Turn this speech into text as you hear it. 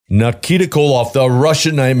Nikita Koloff, the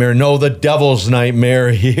Russian nightmare, no, the devil's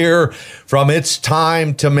nightmare, here from It's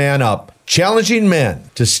Time to Man Up, challenging men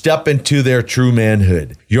to step into their true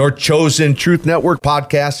manhood. Your chosen Truth Network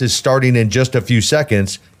podcast is starting in just a few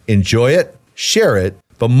seconds. Enjoy it, share it,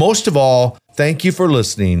 but most of all, thank you for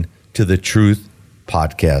listening to the Truth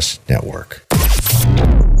Podcast Network.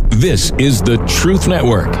 This is the Truth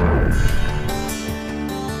Network.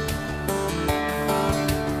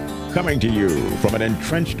 Coming to you from an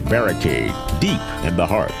entrenched barricade deep in the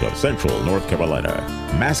heart of central North Carolina.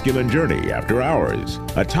 Masculine Journey After Hours.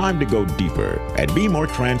 A time to go deeper and be more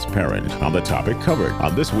transparent on the topic covered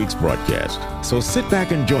on this week's broadcast. So sit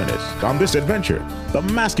back and join us on this adventure. The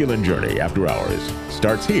Masculine Journey After Hours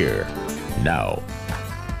starts here, now.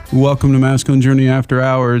 Welcome to Masculine Journey After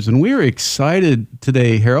Hours. And we're excited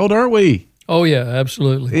today, Harold, aren't we? Oh, yeah,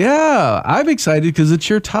 absolutely. Yeah, I'm excited because it's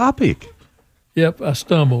your topic. Yep, I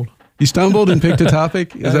stumbled. You stumbled and picked a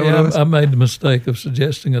topic? Is that what it was? I made the mistake of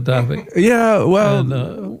suggesting a topic. Yeah,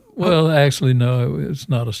 well... And, actually, no, it's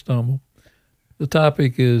not a stumble. The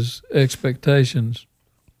topic is expectations.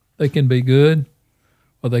 They can be good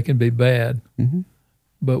or they can be bad,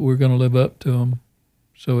 but we're going to live up to them.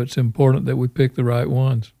 So it's important that we pick the right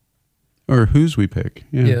ones. Or whose we pick.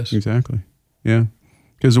 Yeah, yes. Exactly. Yeah,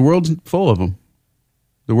 because the world's full of them.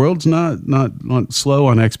 The world's not slow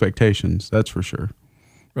on expectations, that's for sure.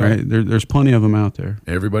 Right? There's plenty of them out there.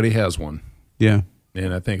 Everybody has one. Yeah.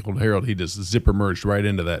 And I think old Harold, he just zipper merged right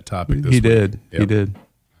into that topic this week. He did. Yep. He did.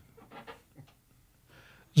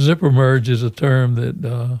 Zipper merge is a term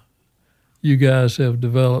that you guys have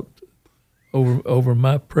developed over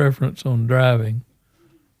my preference on driving.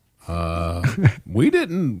 We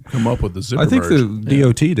didn't come up with the zipper merge. I think the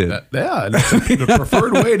DOT did. It's the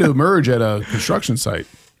preferred way to merge at a construction site.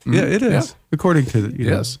 Yeah, it is. Yeah. According to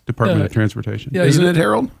the Department of Transportation. Yeah, Isn't it,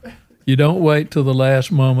 Harold? You don't wait till the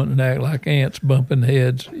last moment and act like ants bumping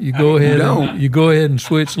heads. You go ahead and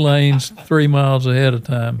switch lanes 3 miles ahead of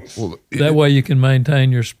time. Well, that way you can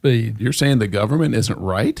maintain your speed. You're saying the government isn't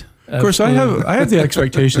right? Of course, I have the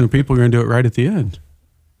expectation that people are going to do it right at the end.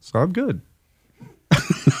 So I'm good.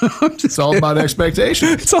 It's all about expectation.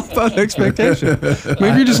 It's all about expectation.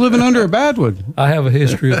 Maybe you're just living under a bad one. I have a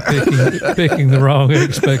history of picking the wrong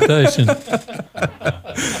expectation.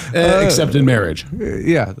 Except in marriage.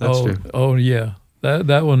 Yeah, that's true. Oh, yeah.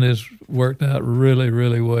 That one has worked out really,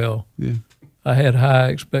 really well. Yeah. I had high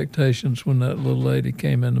expectations when that little lady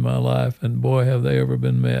came into my life, and boy, have they ever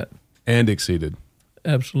been met. And exceeded.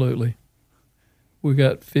 Absolutely. We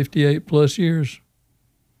got 58 plus years.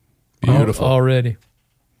 Beautiful. Already.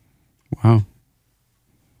 Wow.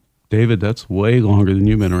 David, that's way longer than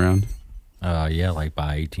you've been around. Yeah, like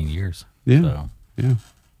by 18 years. Yeah. So. Yeah.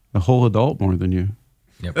 A whole adult more than you.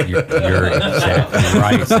 Yep, you're exactly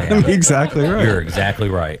right, Sam. Exactly right. You're exactly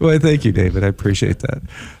right. Well, thank you, David. I appreciate that.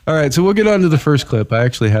 All right, so we'll get on to the first clip. I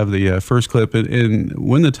actually have the first clip. And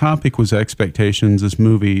when the topic was expectations, this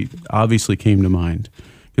movie obviously came to mind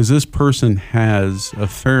because this person has a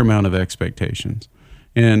fair amount of expectations.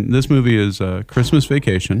 And this movie is Christmas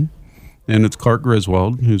Vacation, and it's Clark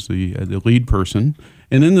Griswold, who's the lead person.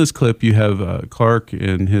 And in this clip, you have Clark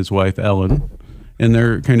and his wife, Ellen, and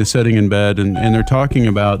they're kind of sitting in bed, and they're talking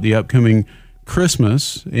about the upcoming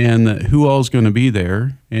Christmas and who all's going to be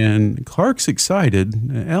there. And Clark's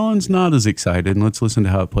excited. Ellen's not as excited, and let's listen to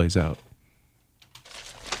how it plays out.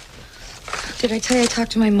 Did I tell you I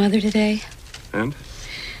talked to my mother today? And?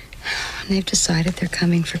 They've decided they're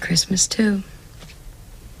coming for Christmas, too.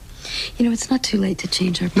 You know, it's not too late to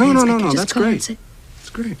change our plans. No, that's great. It's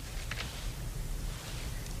great.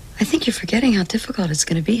 I think you're forgetting how difficult it's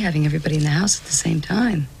going to be having everybody in the house at the same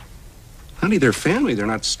time. Honey, they're family. They're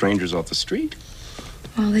not strangers off the street.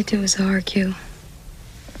 All they do is argue.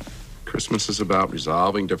 Christmas is about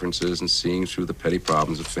resolving differences and seeing through the petty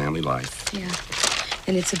problems of family life. Yeah.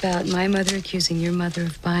 And it's about my mother accusing your mother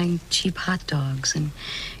of buying cheap hot dogs, and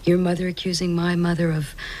your mother accusing my mother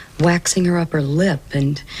of waxing her upper lip,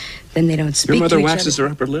 and then they don't speak to each other. Your mother waxes her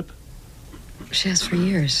upper lip? She has for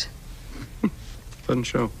years. Doesn't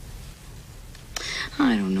show.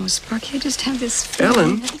 I don't know, Sparky. I just have this feeling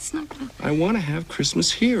Ellen, that it's not gonna... I want to have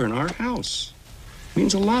Christmas here in our house. It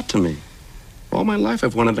means a lot to me. All my life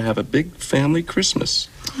I've wanted to have a big family Christmas.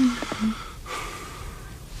 Mm-hmm.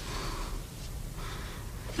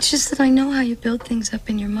 It's just that I know how you build things up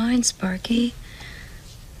in your mind, Sparky.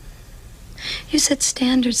 You set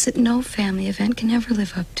standards that no family event can ever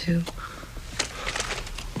live up to.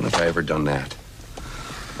 When have I ever done that?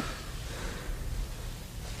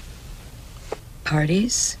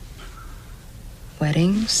 Parties,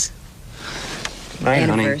 weddings, Good night,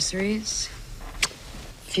 honey. anniversaries,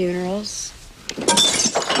 funerals.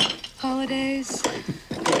 holidays,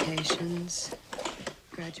 vacations,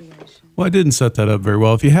 graduation. Well, I didn't set that up very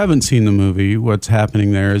well. If you haven't seen the movie, what's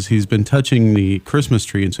happening there is he's been touching the Christmas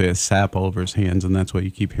tree, and so he has sap all over his hands, and that's why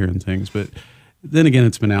you keep hearing things. But then again,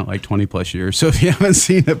 it's been out like 20 plus years. So if you haven't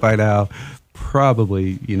seen it by now,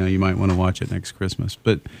 probably, you might want to watch it next Christmas.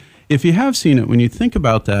 But if you have seen it, when you think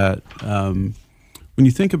about that,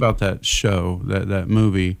 show, that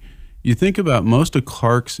movie, you think about most of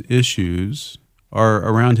Clark's issues are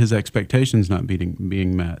around his expectations not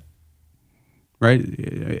being met.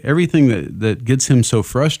 Right? Everything that gets him so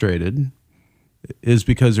frustrated is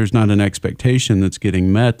because there's not an expectation that's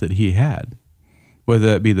getting met that he had. Whether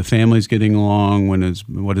that be the family's getting along,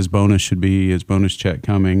 what his bonus should be, his bonus check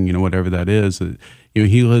coming, whatever that is.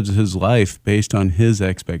 He lives his life based on his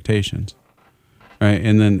expectations, right?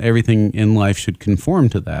 And then everything in life should conform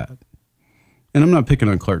to that. And I'm not picking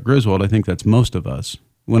on Clark Griswold. I think that's most of us.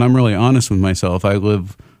 When I'm really honest with myself, I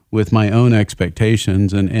live with my own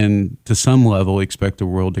expectations and to some level expect the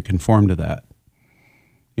world to conform to that.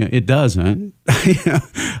 It doesn't.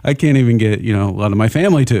 I can't even get, a lot of my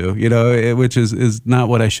family to, which is not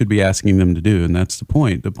what I should be asking them to do. And that's the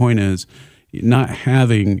point. The point is not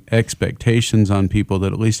having expectations on people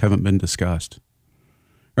that at least haven't been discussed.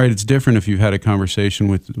 Right? It's different if you've had a conversation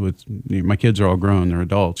with my kids are all grown, they're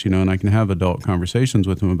adults, and I can have adult conversations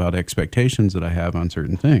with them about expectations that I have on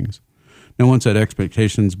certain things. Now, once that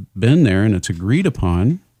expectation's been there and it's agreed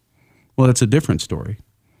upon, well, that's a different story,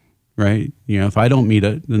 right? If I don't meet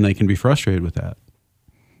it, then they can be frustrated with that,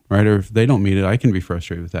 right? Or if they don't meet it, I can be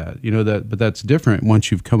frustrated with that. But that's different once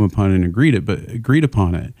you've come upon and agreed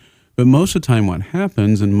upon it. But most of the time, what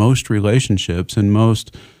happens in most relationships, in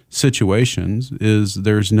most situations, is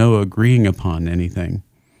there's no agreeing upon anything.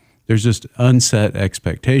 There's just unset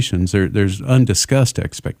expectations. There's undiscussed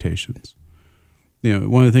expectations.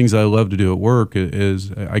 One of the things I love to do at work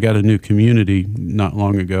is I got a new community not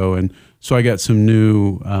long ago, and so I got some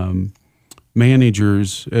new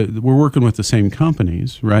managers. We're working with the same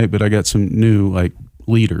companies, right? But I got some new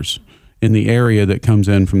leaders in the area that comes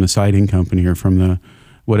in from the siding company or from the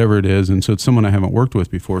whatever it is, and so it's someone I haven't worked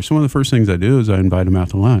with before. So one of the first things I do is I invite them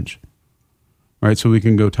out to lunch, right? So we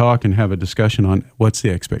can go talk and have a discussion on what's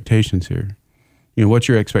the expectations here. What's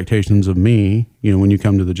your expectations of me, when you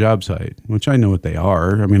come to the job site, which I know what they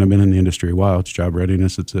are. I mean, I've been in the industry a while. It's job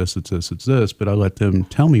readiness. It's this, it's this, it's this. But I let them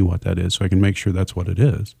tell me what that is so I can make sure that's what it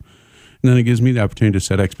is. And then it gives me the opportunity to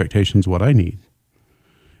set expectations of what I need.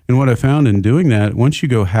 And what I found in doing that, once you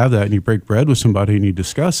go have that and you break bread with somebody and you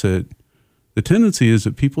discuss it, the tendency is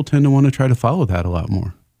that people tend to want to try to follow that a lot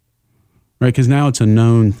more, right? Because now it's a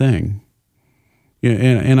known thing.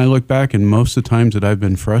 And I look back, and most of the times that I've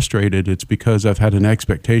been frustrated, it's because I've had an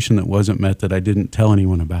expectation that wasn't met that I didn't tell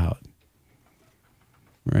anyone about.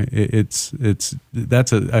 Right?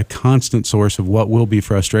 That's a constant source of what will be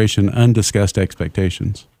frustration, undiscussed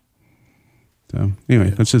expectations. So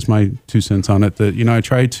anyway, that's just my 2 cents on it. That I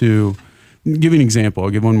try to give you an example.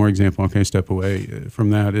 I'll give one more example. Okay, step away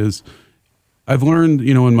from that is I've learned,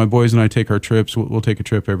 when my boys and I take our trips, we'll take a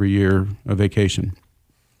trip every year, a vacation.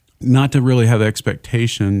 Not to really have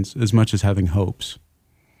expectations as much as having hopes.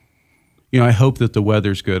 I hope that the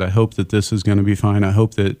weather's good. I hope that this is going to be fine. I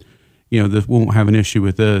hope that, this won't have an issue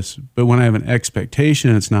with this. But when I have an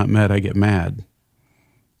expectation and it's not met, I get mad.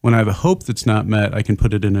 When I have a hope that's not met, I can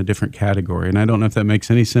put it in a different category. And I don't know if that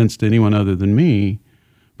makes any sense to anyone other than me,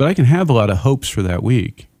 but I can have a lot of hopes for that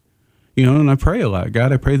week. And I pray a lot.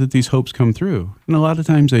 God, I pray that these hopes come through. And a lot of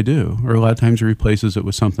times they do, or a lot of times he replaces it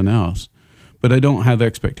with something else. But I don't have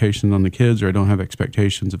expectations on the kids, or I don't have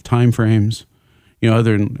expectations of time frames,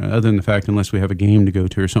 other than the fact, unless we have a game to go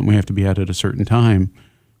to or something we have to be at a certain time,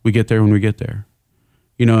 we get there when we get there.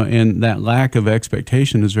 And that lack of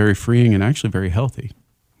expectation is very freeing and actually very healthy.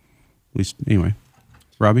 At least, anyway.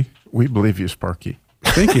 Robbie? We believe you, Sparky.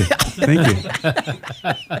 Thank you. Thank you.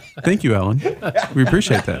 Thank you, Alan. We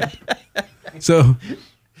appreciate that. So,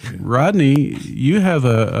 Rodney, you have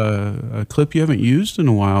a clip you haven't used in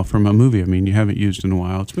a while from a movie. I mean, you haven't used in a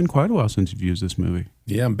while. It's been quite a while since you've used this movie.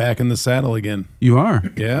 Yeah, I'm back in the saddle again. You are?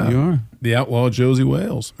 Yeah. You are. The Outlaw Josie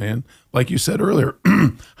Wales, man. Like you said earlier,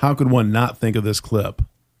 how could one not think of this clip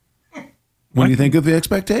when you think of the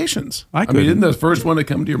expectations? I mean, isn't the first one that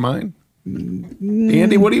come to your mind?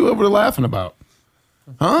 Andy, what are you over there laughing about?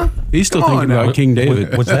 Huh? He's still thinking about King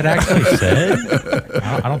David. Was that actually said?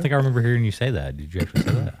 I don't think I remember hearing you say that. Did you actually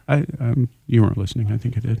say that? You weren't listening. I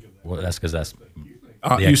think I did. Well, that's because that's.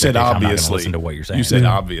 You said obviously. I'm not gonna listen to what you're saying. You said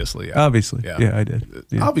obviously. Yeah. Obviously. Yeah, I did.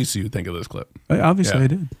 Yeah. Obviously, you think of this clip. Obviously, I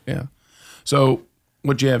did. Yeah. So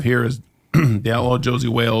what you have here is the Outlaw Josie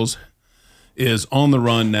Wales is on the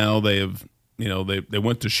run now. They have they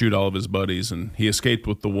went to shoot all of his buddies, and he escaped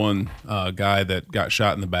with the one guy that got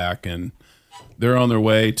shot in the back, and they're on their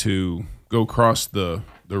way to go cross the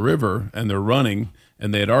river, and they're running,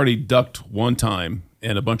 and they had already ducked one time,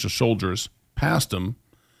 and a bunch of soldiers passed them,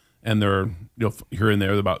 and they're here and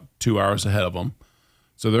there, they're about 2 hours ahead of them.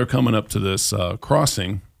 So they're coming up to this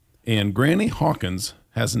crossing, and Granny Hawkins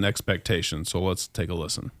has an expectation. So let's take a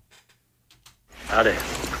listen. Howdy.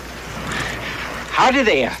 Howdy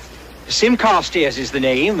there. Sim Carstairs is the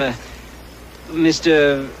name.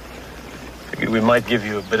 Mr. Figured we might give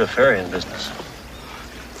you a bit of ferrying business.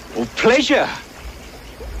 Oh, pleasure.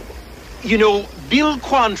 You know, Bill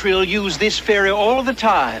Quantrill used this ferry all the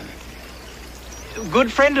time.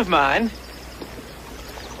 Good friend of mine.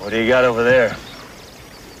 What do you got over there?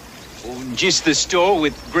 Oh, just the store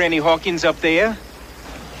with Granny Hawkins up there.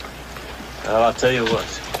 Well, I'll tell you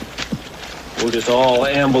what. We'll just all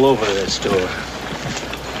amble over to that store.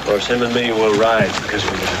 Of course, him and me will ride because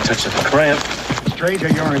we get a touch of the cramp. Stranger,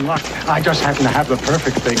 you're in luck. I just happen to have the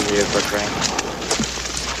perfect thing here for cramp.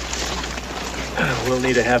 We'll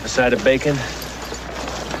need a half a side of bacon,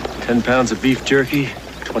 10 pounds of beef jerky,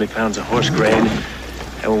 20 pounds of horse grain,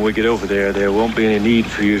 and when we get over there, there won't be any need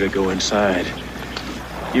for you to go inside.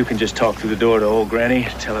 You can just talk through the door to old Granny,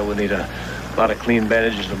 tell her we'll need a lot of clean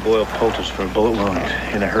bandages and boiled poultice for a bullet wound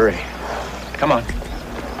in a hurry. Come on.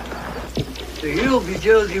 So you'll be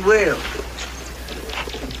Josie Wales.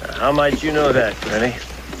 How might you know that, Granny?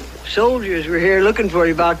 Soldiers were here looking for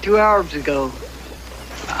you about 2 hours ago.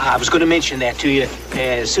 I was going to mention that to you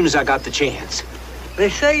as soon as I got the chance. They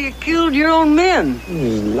say you killed your own men.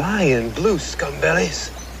 You lying blue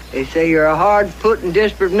scumbellies. They say you're a hard-put and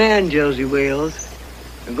desperate man, Josie Wales.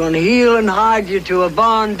 They're going to heel and hide you to a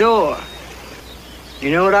barn door.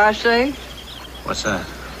 You know what I say? What's that?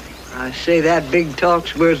 I say that big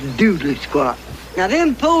talk's worth doodly squat. Now,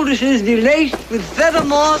 them poultices are laced with feather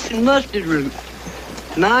moss and mustard root.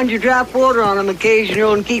 Mind you drop water on them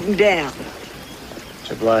occasional and keep them down.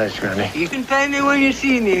 It's obliged, Granny. You can pay me when you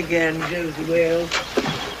see me again, Josie Wales.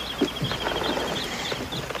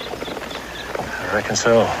 I reckon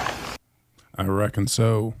so. I reckon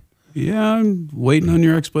so. Yeah, I'm waiting on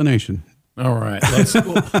your explanation. All right.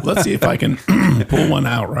 Let's see if I can pull one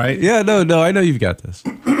out, right? Yeah, no, I know you've got this.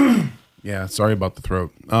 Yeah, sorry about the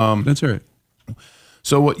throat. That's all right.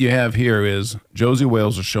 So what you have here is Josie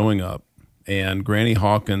Wales is showing up, and Granny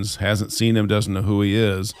Hawkins hasn't seen him, doesn't know who he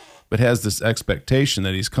is, but has this expectation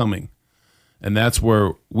that he's coming. And that's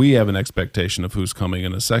where we have an expectation of who's coming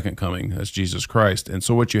in a second coming, as Jesus Christ. And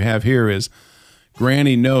so what you have here is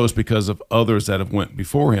Granny knows because of others that have went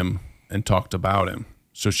before him and talked about him.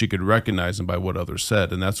 So she could recognize him by what others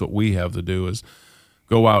said. And that's what we have to do, is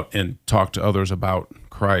go out and talk to others about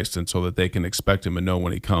Christ, and so that they can expect him and know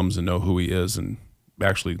when he comes and know who he is and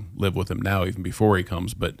actually live with him now, even before he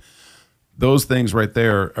comes. But those things right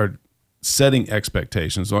there are setting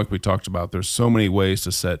expectations. Like we talked about, there's so many ways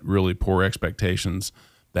to set really poor expectations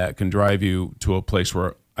that can drive you to a place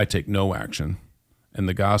where I take no action. And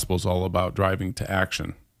the gospel is all about driving to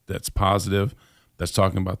action. That's positive. That's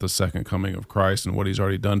talking about the second coming of Christ and what he's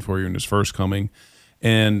already done for you in his first coming.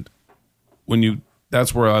 And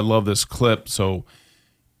that's where I love this clip. So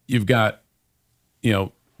you've got,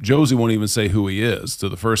 Josie won't even say who he is to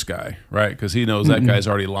the first guy, right? Because he knows that guy's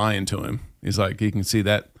already lying to him. He's like, he can see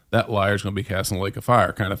that liar's going to be cast in the lake of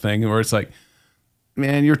fire, kind of thing. Where it's like,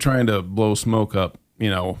 man, you're trying to blow smoke up,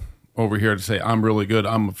 over here to say, I'm really good.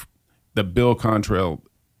 The Bill Quantrill,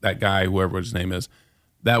 that guy, whoever his name is,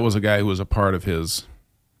 that was a guy who was a part of his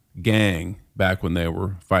gang back when they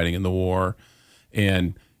were fighting in the war.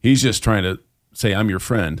 And he's just trying to say, I'm your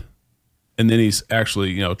friend. And then he's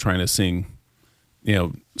actually, trying to sing,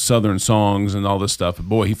 Southern songs and all this stuff. But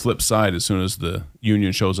boy, he flips side as soon as the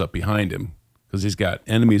Union shows up behind him, because he's got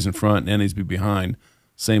enemies in front and enemies behind.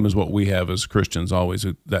 Same as what we have as Christians always.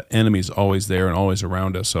 That enemy's always there and always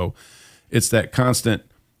around us. So it's that constant,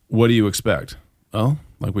 what do you expect? Well,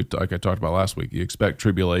 like I talked about last week, you expect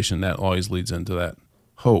tribulation. That always leads into that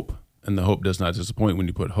hope. And the hope does not disappoint when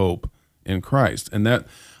you put hope in Christ. And that,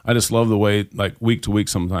 I just love the way, like week to week,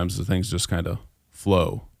 sometimes the things just kind of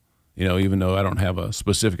flow. Even though I don't have a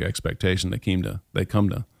specific expectation, they come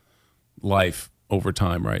to life over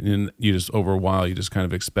time, right? And you just, over a while, you just kind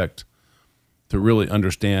of expect to really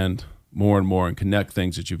understand more and more and connect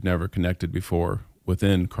things that you've never connected before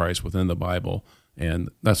within Christ, within the Bible. And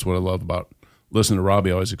that's what I love about listening to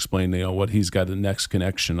Robbie always explain, what he's got the next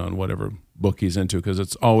connection on whatever book he's into, because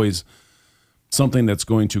it's always something that's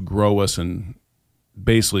going to grow us and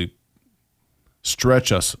basically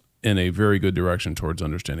stretch us in a very good direction towards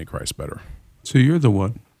understanding Christ better. So you're the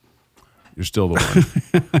one. You're still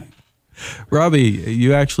the one. Robbie,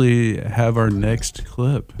 you actually have our next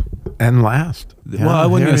clip. And last. Well, I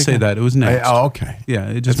wasn't going to say that. It was next. Okay. Yeah,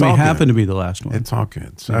 it just may happen to be the last one. It's all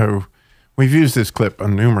good. So we've used this clip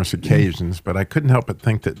on numerous occasions, but I couldn't help but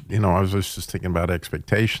think that, I was just thinking about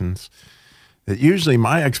expectations. That usually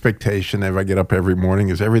my expectation if I get up every morning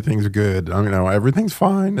is everything's good. Everything's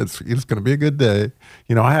fine. It's going to be a good day.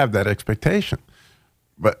 I have that expectation.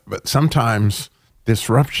 But sometimes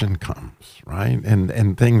disruption comes, right?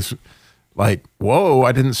 And things like, whoa,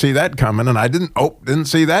 I didn't see that coming, and I didn't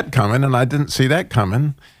see that coming, and I didn't see that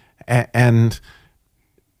coming. And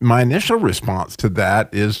my initial response to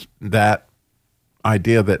that is that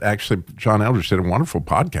idea that actually John Eldridge did a wonderful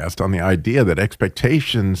podcast on the idea that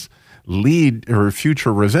expectations lead or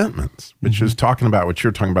future resentments, which is talking about what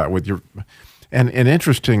you're talking about with your, and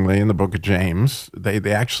interestingly, in the book of James, they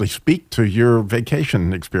actually speak to your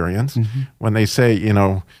vacation experience when they say,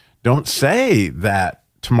 don't say that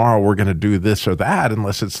tomorrow we're going to do this or that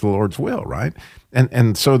unless it's the Lord's will, right?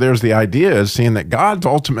 And so there's the idea is seeing that God's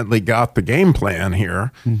ultimately got the game plan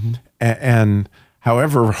here, and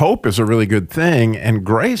however, hope is a really good thing, and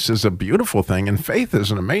grace is a beautiful thing, and faith is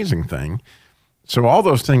an amazing thing. So all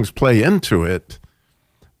those things play into it,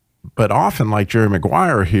 but often, like Jerry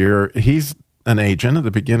Maguire here, he's an agent at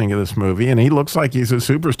the beginning of this movie, and he looks like he's a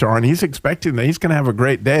superstar, and he's expecting that he's going to have a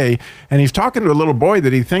great day, and he's talking to a little boy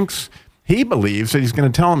that he believes that he's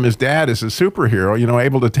going to tell him his dad is a superhero,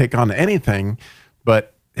 able to take on anything,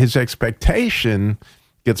 but his expectation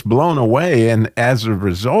gets blown away, and as a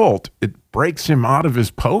result, it breaks him out of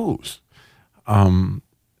his pose. And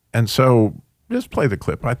so just play the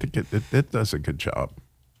clip. I think it does a good job.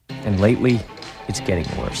 And lately, it's getting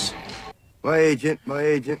worse. My agent.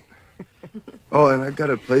 Oh, and I got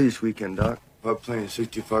to play this weekend, Doc. If I'm playing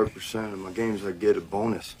 65% of my games, I get a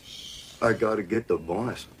bonus. I got to get the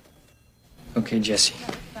bonus. Okay, Jesse.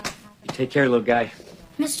 You take care, little guy.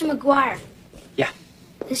 Mr. McGuire. Yeah.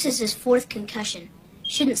 This is his 4th concussion.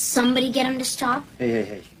 Shouldn't somebody get him to stop?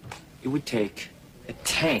 Hey. It would take a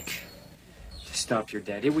tank to stop your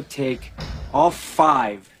dad. It would take all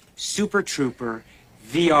 5 Super Trooper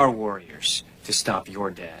VR warriors to stop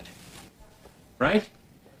your dad. Right?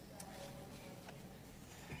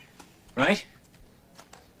 Right?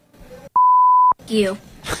 You.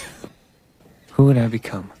 Who would I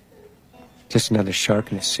become? Just another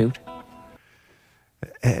shark in a suit?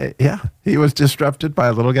 Yeah, he was disrupted by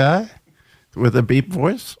a little guy with a beep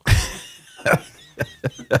voice.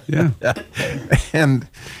 Yeah. And,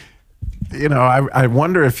 I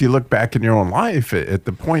wonder if you look back in your own life at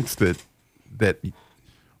the points that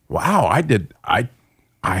wow,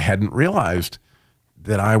 I hadn't realized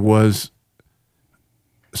that I was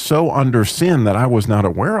so under sin that I was not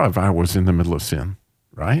aware of I was in the middle of sin,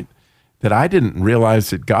 right? That I didn't realize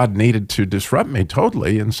that God needed to disrupt me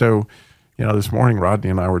totally. And so, this morning, Rodney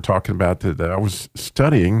and I were talking about that I was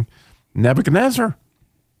studying Nebuchadnezzar.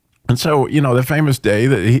 And so, the famous day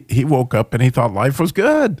that he woke up and he thought life was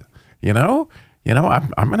good, I'm going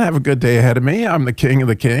to have a good day ahead of me. I'm the king of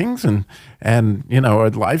the kings and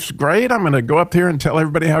life's great. I'm going to go up here and tell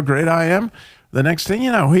everybody how great I am. The next thing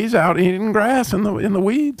you know, he's out eating grass in the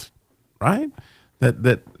weeds, right?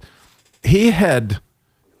 That he had,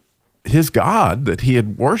 his God that he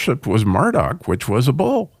had worshipped was Marduk, which was a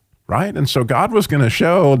bull, right? And so God was going to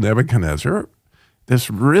show Nebuchadnezzar this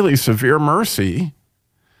really severe mercy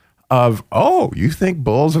of, oh, you think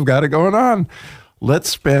bulls have got it going on? Let's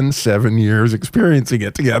spend 7 years experiencing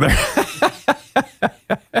it together.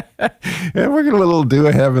 And we're going to little do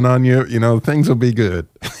a heaven on you. Things will be good.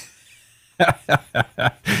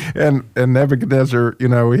 and Nebuchadnezzar,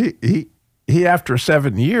 he after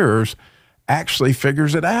 7 years actually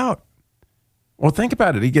figures it out. Well, think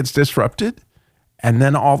about it. He gets disrupted, and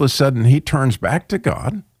then all of a sudden he turns back to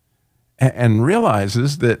God and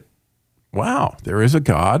realizes that, wow, there is a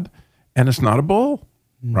God, and it's not a bull,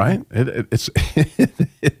 right? It's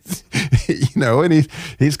and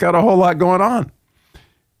he's got a whole lot going on.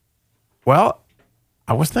 Well,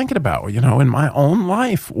 I was thinking about, in my own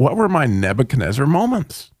life, what were my Nebuchadnezzar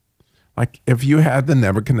moments? Like if you had the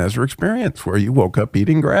Nebuchadnezzar experience where you woke up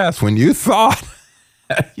eating grass when you thought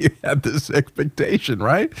you had this expectation,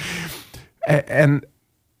 right? And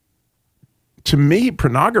to me,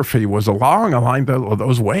 pornography was along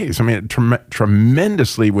those ways. I mean, it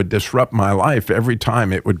tremendously would disrupt my life every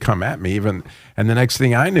time it would come at me. And the next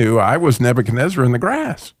thing I knew, I was Nebuchadnezzar in the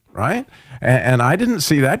grass, right? And I didn't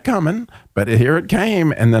see that coming, but here it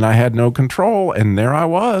came, and then I had no control, and there I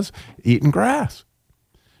was eating grass.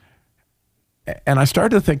 And I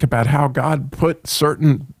started to think about how God put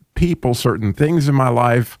certain people, certain things in my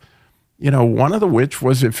life, one of the which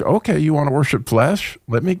was, if, okay, you want to worship flesh,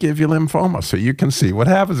 let me give you lymphoma so you can see what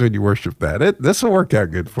happens when you worship that. This will work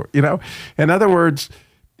out good for you. In other words,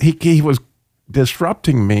 he was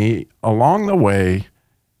disrupting me along the way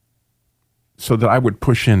so that I would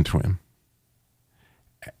push into him.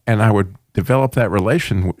 And I would develop that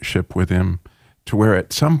relationship with him to where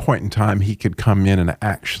at some point in time he could come in and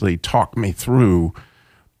actually talk me through,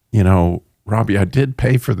 Robbie, I did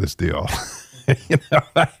pay for this deal.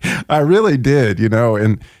 I really did,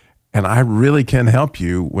 and I really can help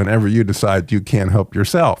you whenever you decide you can't help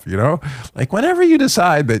yourself, like whenever you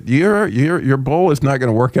decide that your bowl is not going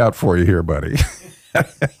to work out for you here, buddy,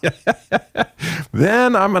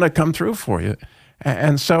 then I'm going to come through for you.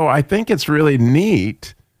 And so I think it's really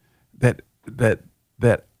neat that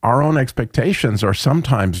our own expectations are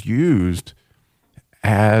sometimes used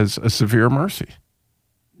as a severe mercy.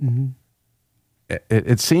 Mm-hmm.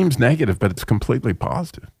 It seems negative, but it's completely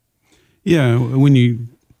positive. Yeah, when you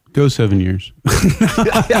go 7 years.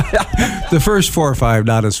 The first 4 or 5,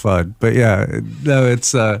 not as fun. But yeah, no,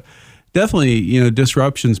 it's definitely,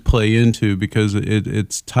 disruptions play into because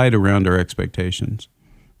it's tied around our expectations,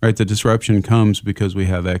 right? The disruption comes because we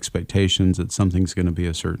have expectations that something's going to be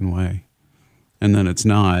a certain way. And then it's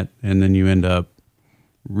not. And then you end up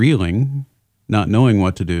reeling, not knowing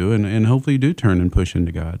what to do. And hopefully you do turn and push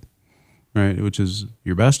into God. Right, which is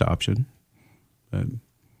your best option. But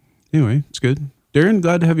anyway, it's good. Darren,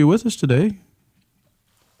 glad to have you with us today.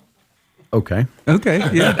 Okay,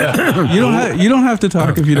 yeah. You don't have to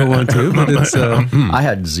talk if you don't want to. But it's. I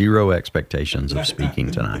had zero expectations of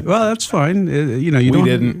speaking tonight. Well, that's fine. You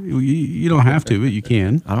don't have to, but you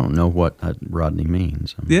can. I don't know what Rodney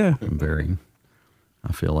means. Yeah.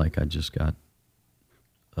 I feel like I just got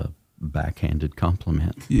a backhanded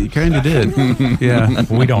compliment. You kind of did. Yeah.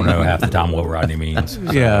 We don't know half the time what Rodney means. So.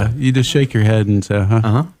 Yeah. You just shake your head and say, huh?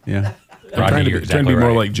 Uh-huh. Yeah. Rodney, you're trying to be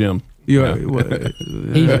more like Jim. He's got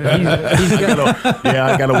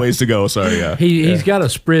I got a ways to go. Sorry. Yeah. He's got a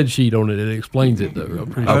spreadsheet on it that explains it, though.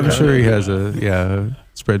 I'm sure he has a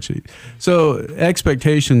spreadsheet. So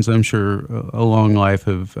expectations, I'm sure, a long life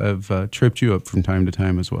have tripped you up from time to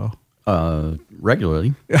time as well.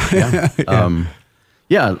 Regularly. Yeah.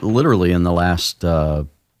 Yeah, literally in the last, I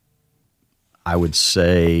would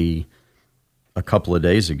say a couple of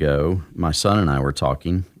days ago, my son and I were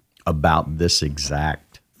talking about this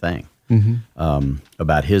exact thing,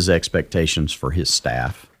 about his expectations for his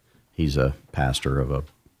staff. He's a pastor of a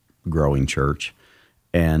growing church,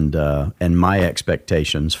 and my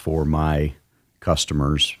expectations for my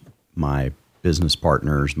customers, my business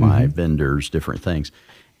partners, my vendors, different things.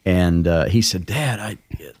 And he said, Dad,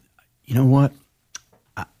 you know what?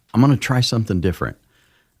 I'm going to try something different.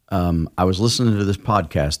 I was listening to this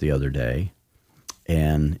podcast the other day,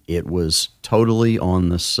 and it was totally on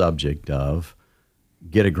the subject of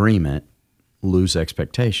get agreement, lose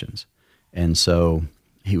expectations. And so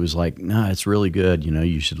he was like, no, it's really good.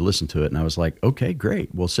 You should listen to it. And I was like, okay,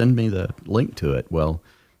 great. Well, send me the link to it. Well,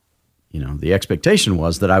 the expectation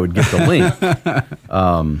was that I would get the link.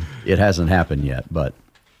 It hasn't happened yet, but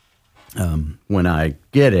when I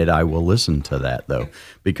get it, I will listen to that, though,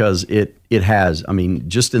 because it has,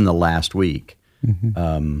 just in the last week,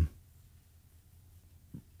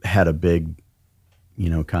 had a big,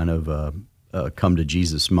 kind of come to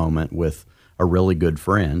Jesus moment with a really good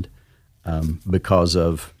friend because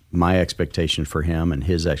of my expectation for him and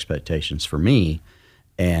his expectations for me.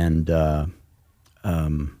 And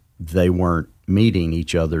they weren't meeting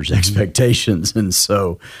each other's expectations. And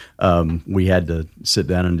so we had to sit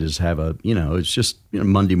down and just have it's just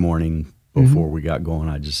Monday morning before we got going,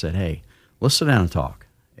 I just said, hey, let's sit down and talk.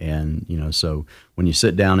 And, so when you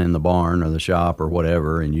sit down in the barn or the shop or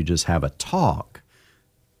whatever, and you just have a talk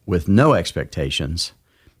with no expectations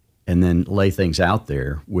and then lay things out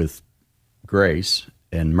there with grace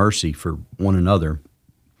and mercy for one another,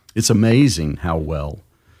 it's amazing how well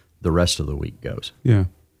the rest of the week goes. Yeah.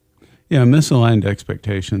 Yeah, misaligned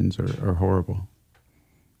expectations are horrible.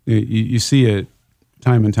 You see it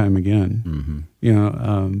time and time again.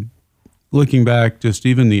 Looking back, just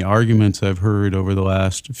even the arguments I've heard over the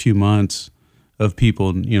last few months of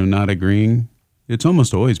people, not agreeing, it's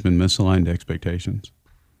almost always been misaligned expectations,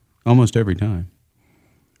 almost every time,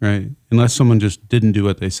 right? Unless someone just didn't do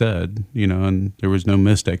what they said, and there was no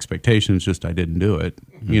missed expectations, just I didn't do it,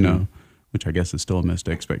 which I guess is still a missed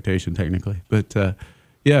expectation technically, but.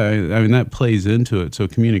 Yeah, that plays into it. So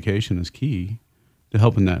communication is key to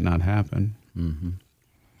helping that not happen.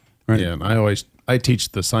 Right? Yeah, and I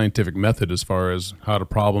teach the scientific method as far as how to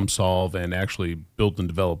problem solve and actually build and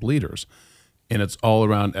develop leaders. And it's all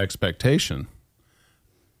around expectation.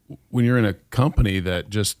 When you're in a company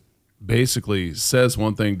that just basically says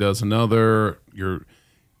one thing, does another.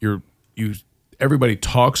 Everybody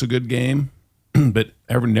talks a good game, but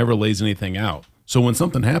never lays anything out. So when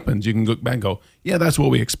something happens, you can look back and go, yeah, that's what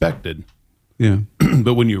we expected. Yeah.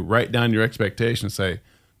 But when you write down your expectations, say,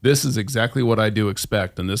 this is exactly what I do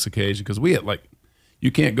expect on this occasion, because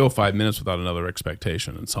you can't go 5 minutes without another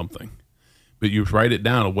expectation in something. But you write it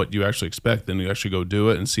down of what you actually expect, then you actually go do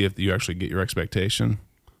it and see if you actually get your expectation.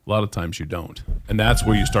 A lot of times you don't. And that's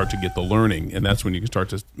where you start to get the learning, and that's when you can start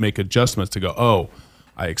to make adjustments to go, oh,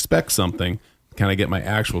 I expect something. Can I get my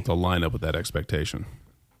actual to line up with that expectation?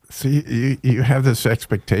 See, you have this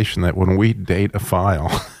expectation that when we date a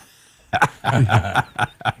file,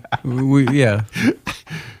 yeah.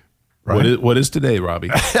 Right? What is today, Robbie?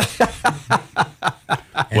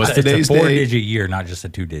 What's It's today's a date? 4-digit year, not just a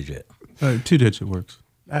 2-digit. 2-digit works.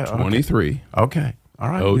 23. Okay. All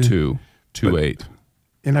right. 02 28.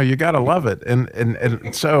 You know, you got to love it.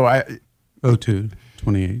 And so 02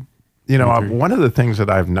 28. You know, one of the things that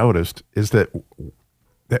I've noticed is that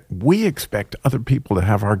we expect other people to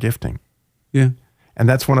have our gifting. Yeah. And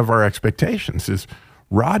that's one of our expectations is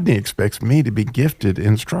Rodney expects me to be gifted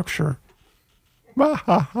in structure.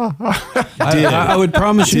 I would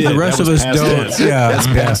promise you the rest of us don't. Tense. Yeah. That's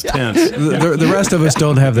past tense. The rest of us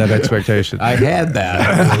don't have that expectation. I had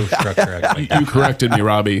that. You corrected me,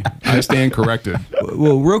 Robbie. I stand corrected.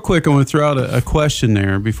 Well, real quick, I want to throw out a question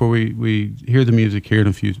there before we hear the music here in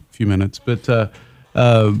a few minutes. But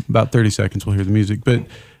about 30 seconds, we'll hear the music. But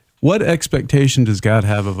what expectation does God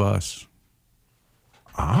have of us?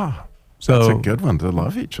 So That's a good one, to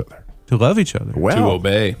love each other. To love each other. Well, To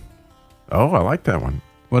obey. Oh, I like that one.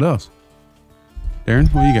 What else? Darren,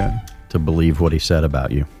 what do you got? To believe what he said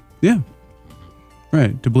about you. Yeah.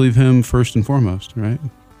 Right. To believe him first and foremost, right?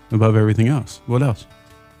 Above everything else. What else?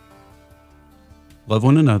 Love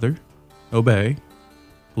one another. Obey.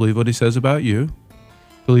 Believe what he says about you.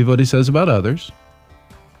 Believe what he says about others.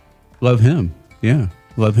 Love him. Yeah.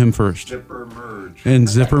 Love him first. Zipper merge. And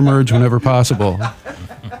zipper merge whenever possible.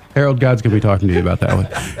 Harold, God's going to be talking to you about that one.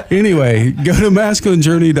 Anyway, go to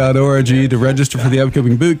masculinejourney.org to register for the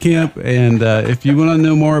upcoming boot camp. And if you want to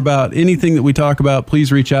know more about anything that we talk about,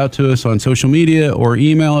 please reach out to us on social media or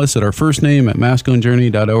email us at our first name at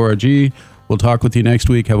masculinejourney.org. We'll talk with you next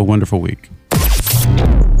week. Have a wonderful week.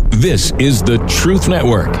 This is the Truth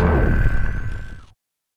Network.